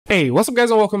Hey, what's up guys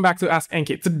and welcome back to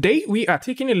askNK. Today we are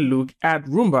taking a look at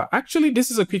Rumba. Actually, this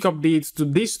is a quick update to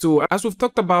this tool as we've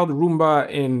talked about Rumba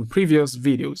in previous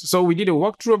videos. So we did a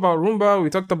walkthrough about Rumba, we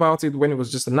talked about it when it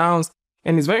was just announced,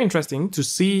 and it's very interesting to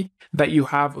see that you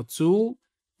have a tool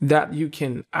that you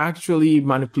can actually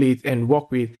manipulate and work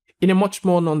with in a much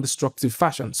more non-destructive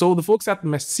fashion. So the folks at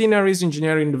Mercenaries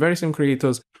Engineering, the very same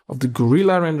creators of the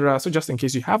Gorilla Renderer, so just in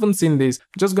case you haven't seen this,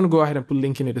 I'm just going to go ahead and put a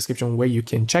link in the description where you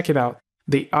can check it out.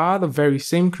 They are the very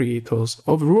same creators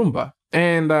of Rumba.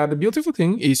 And the beautiful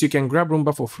thing is you can grab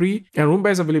Rumba for free, and Rumba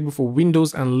is available for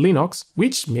Windows and Linux,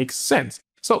 which makes sense.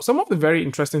 So some of the very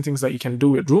interesting things that you can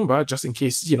do with Rumba, just in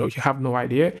case you have no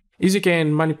idea, is you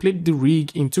can manipulate the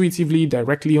rig intuitively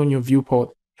directly on your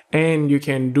viewport, and you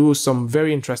can do some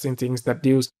very interesting things that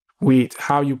deals with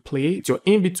how you play, your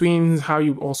in-betweens, how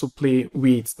you also play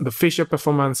with the facial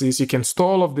performances. You can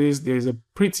store all of this. There's a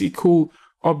pretty cool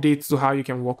updates to how you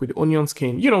can work with onion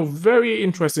skin, very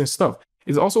interesting stuff.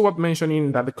 It's also worth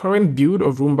mentioning that the current build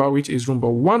of Rumba, which is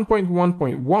Rumba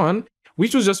 1.1.1,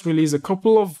 which was just released a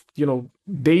couple of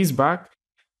days back,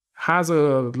 has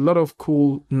a lot of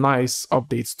cool, nice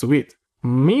updates to it.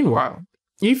 Meanwhile,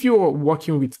 if you're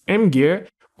working with M-Gear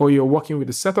or you're working with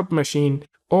a setup machine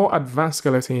or advanced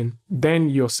skeleton, then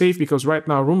you're safe because right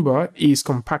now Rumba is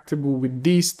compatible with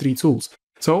these three tools.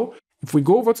 So if we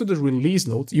go over to the release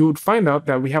note, you would find out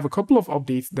that we have a couple of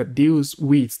updates that deals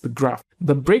with the graph.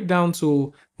 The breakdown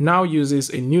tool now uses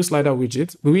a new slider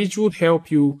widget, which would help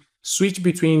you switch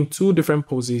between two different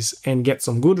poses and get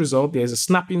some good result. There's a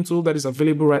snapping tool that is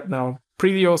available right now.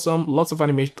 Pretty awesome. Lots of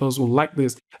animators will like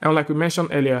this. And like we mentioned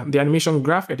earlier, the animation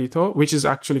graph editor, which is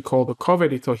actually called the curve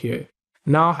editor here,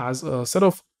 now has a set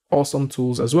of awesome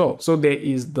tools as well. So there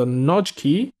is the nudge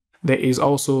key. There is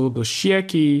also the shear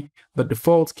key, the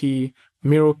default key,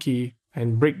 mirror key,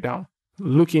 and breakdown,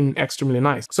 looking extremely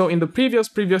nice. So in the previous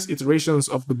iterations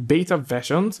of the beta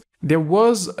versions, there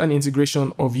was an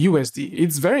integration of USD.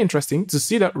 It's very interesting to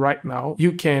see that right now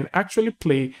you can actually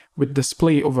play with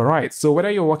display overrides. So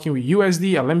whether you're working with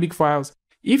USD, Alembic files,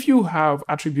 if you have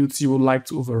attributes you would like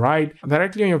to override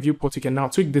directly on your viewport, you can now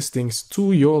tweak these things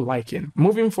to your liking.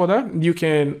 Moving further, you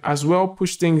can as well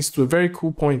push things to a very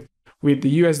cool point with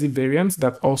the USD variant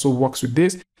that also works with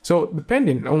this. So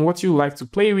depending on what you like to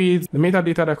play with, the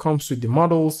metadata that comes with the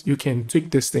models, you can tweak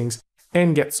these things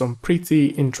and get some pretty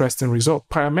interesting results.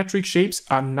 Parametric shapes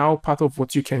are now part of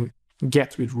what you can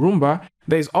get with Rumba.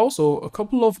 There's also a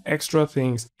couple of extra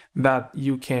things that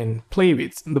you can play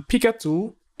with. The picker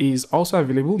tool is also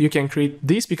available. You can create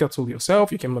this picker tool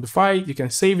yourself, you can modify it, you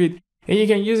can save it, and you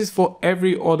can use it for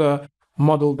every other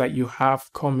model that you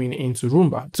have coming into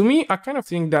Rumba. To me, I kind of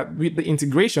think that with the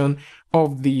integration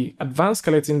of the advanced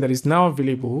skeleton that is now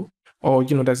available, or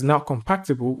that's now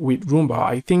compatible with Rumba,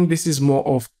 I think this is more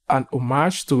of an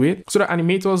homage to it, so that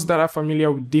animators that are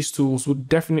familiar with these tools would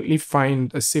definitely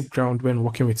find a safe ground when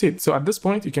working with it. So at this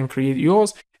point, you can create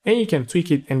yours and you can tweak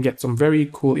it and get some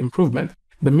very cool improvement.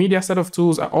 The media set of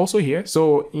tools are also here,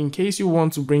 so in case you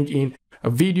want to bring in a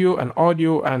video, an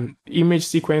audio, and image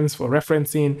sequence for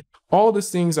referencing, all these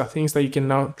things are things that you can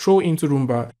now throw into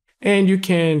Rumba, and you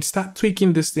can start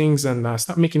tweaking these things and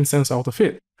start making sense out of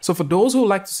it. So for those who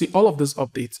like to see all of these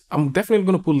updates, I'm definitely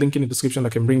going to put a link in the description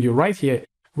that can bring you right here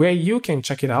where you can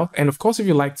check it out. And of course, if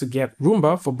you like to get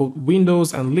Rumba for both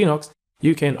Windows and Linux,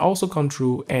 you can also come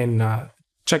through and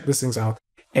check these things out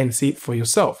and see it for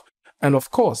yourself. And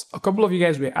of course, a couple of you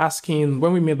guys were asking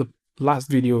when we made the last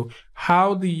video,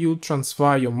 how do you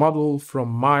transfer your model from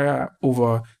Maya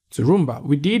over to Rumba?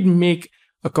 We did make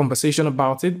a conversation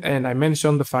about it, and I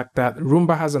mentioned the fact that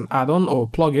Rumba has an add-on or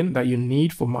plugin that you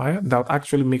need for Maya that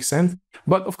actually makes sense.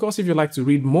 But of course, if you'd like to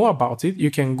read more about it, you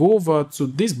can go over to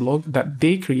this blog that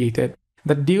they created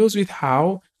that deals with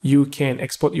how you can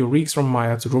export your rigs from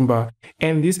Maya to Rumba,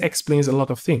 and this explains a lot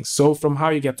of things. So from how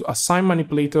you get to assign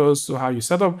manipulators, to how you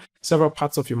set up several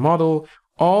parts of your model,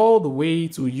 all the way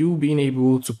to you being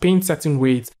able to paint certain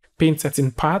weights, paint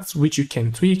certain parts, which you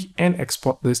can tweak and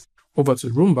export this over to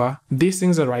Rumba. These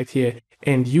things are right here,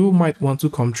 and you might want to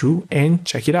come through and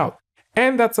check it out.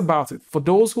 And that's about it. For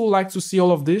those who like to see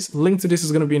all of this, link to this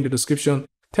is going to be in the description.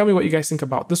 Tell me what you guys think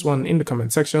about this one in the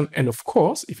comment section. And of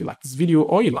course, if you like this video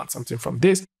or you learned something from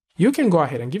this, you can go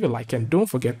ahead and give it a like, and don't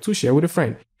forget to share with a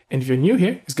friend. And if you're new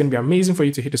here, it's going to be amazing for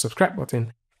you to hit the subscribe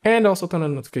button and also turn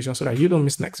on notifications so that you don't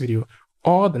miss the next video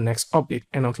or the next update.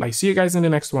 And until I see you guys in the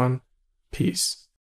next one, peace.